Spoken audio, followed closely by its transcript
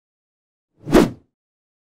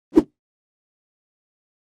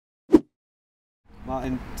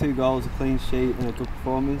Martin, 2 goals, a clean sheet and a good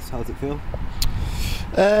performance. How does it feel?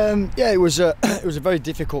 Yeah, it was a very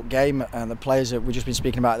difficult game, and the players that we've just been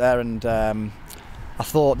speaking about there, and I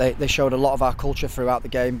thought they showed a lot of our culture throughout the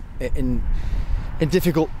game in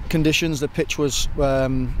difficult conditions. The pitch was a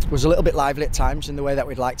little bit lively at times in the way that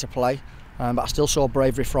we'd like to play, but I still saw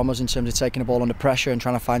bravery from us in terms of taking the ball under pressure and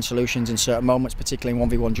trying to find solutions in certain moments, particularly in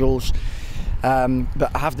 1v1 duels.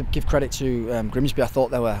 But I have to give credit to Grimsby. I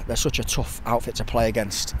thought they're such a tough outfit to play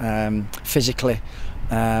against physically,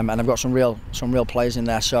 and they've got some real players in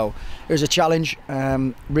there. So it was a challenge.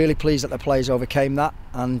 Really pleased that the players overcame that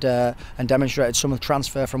and demonstrated some of the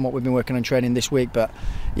transfer from what we've been working on training this week. But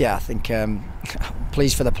yeah, I think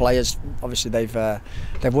pleased for the players. Obviously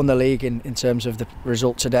they've won the league in terms of the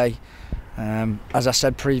result today. As I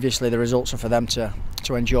said previously, the results are for them to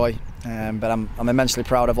enjoy, but I'm immensely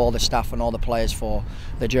proud of all the staff and all the players for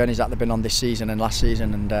the journeys that they've been on this season and last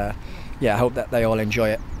season, and yeah, I hope that they all enjoy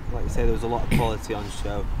it. Like you say, there was a lot of quality on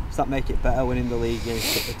show. Does that make it better winning the league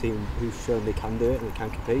against a team who's shown they can do it and they can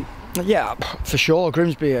compete? Yeah, for sure.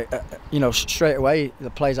 Grimsby, straight away, the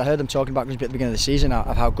players, I heard them talking about Grimsby at the beginning of the season,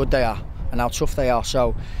 of how good they are and how tough they are.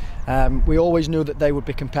 So we always knew that they would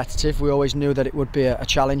be competitive. We always knew that it would be a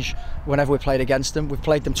challenge whenever we played against them. We've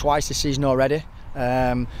played them twice this season already.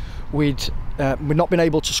 We'd not been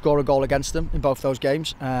able to score a goal against them in both those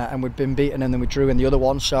games, and we'd been beaten and then we drew in the other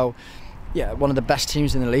one. So yeah, one of the best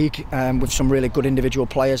teams in the league, with some really good individual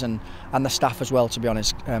players and the staff as well, to be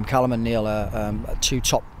honest. Callum and Neil are 2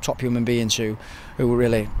 top human beings who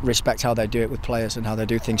really respect how they do it with players and how they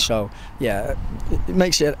do things. So yeah, it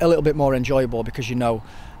makes it a little bit more enjoyable because you know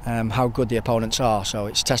how good the opponents are. So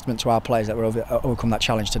it's a testament to our players that we're overcome that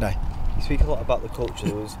challenge today. You speak a lot about the culture.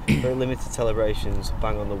 There was very limited celebrations,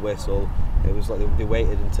 bang on the whistle. It was like they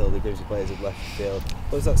waited until the Grimsby players had left the field.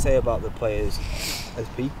 What does that say about the players as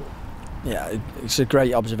people? Yeah, it's a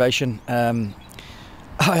great observation. I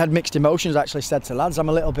had mixed emotions, actually said to lads, I'm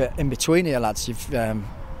a little bit in between here, lads.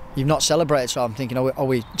 You've not celebrated, so I'm thinking, are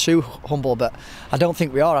we too humble? But I don't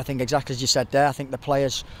think we are. I think exactly as you said there, I think the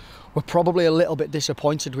players were probably a little bit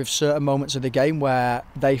disappointed with certain moments of the game where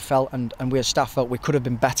they felt and we as staff felt we could have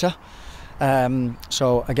been better.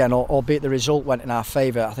 So again, albeit the result went in our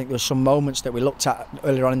favour, I think there were some moments that we looked at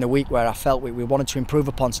earlier on in the week where I felt we wanted to improve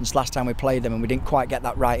upon since last time we played them, and we didn't quite get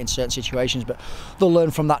that right in certain situations, but they'll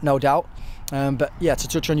learn from that, no doubt. But yeah, to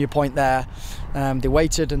touch on your point there, they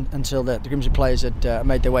waited until the Grimsby players had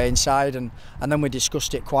made their way inside, and then we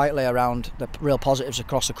discussed it quietly around the real positives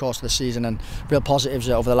across the course of the season and real positives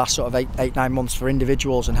over the last sort of 8-9 months for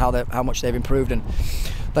individuals and how much they've improved. And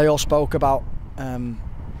they all spoke about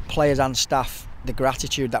players and staff, the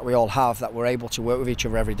gratitude that we all have that we're able to work with each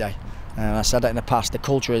other every day. I said that in the past, the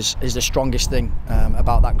culture is the strongest thing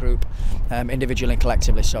about that group, individually and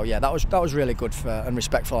collectively. So yeah, that was really good and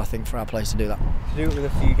respectful, I think, for our players to do that. To do it with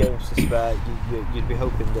a few games to spare, you'd be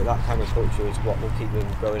hoping that kind of culture is what will keep them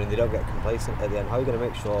going and they don't get complacent at the end. How are you going to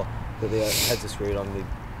make sure that their heads are screwed on, they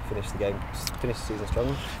finish the season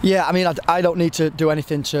strong? Yeah, I mean, I don't need to do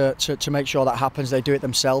anything to make sure that happens. They do it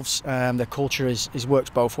themselves. The culture works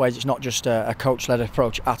both ways. It's not just a coach-led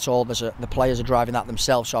approach at all. The players are driving that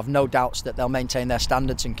themselves, so I've no doubts that they'll maintain their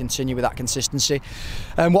standards and continue with that consistency.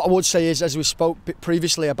 And what I would say is, as we spoke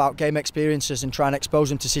previously about game experiences and trying to expose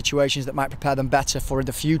them to situations that might prepare them better for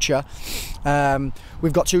the future,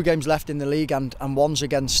 we've got 2 games left in the league, and one's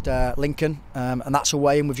against Lincoln, and that's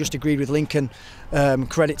away, and we've just agreed with Lincoln.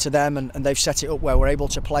 Credit to them, and they've set it up where we're able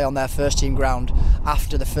to play on their first team ground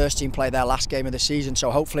after the first team play their last game of the season. So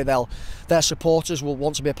hopefully their supporters will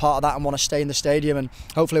want to be a part of that and want to stay in the stadium, and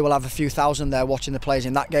hopefully we'll have a few thousand there watching the players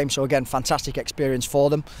in that game. So again, fantastic experience for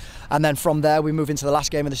them. And then from there we move into the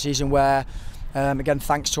last game of the season where again,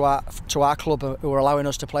 thanks to our club who are allowing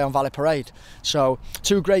us to play on Valley Parade. So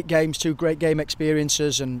 2 great games, 2 great game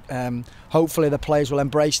experiences, and hopefully the players will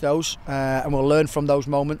embrace those and will learn from those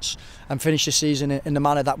moments and finish the season in the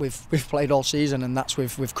manner that we've played all season, and that's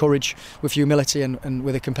with courage, with humility, and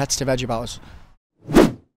with a competitive edge about us.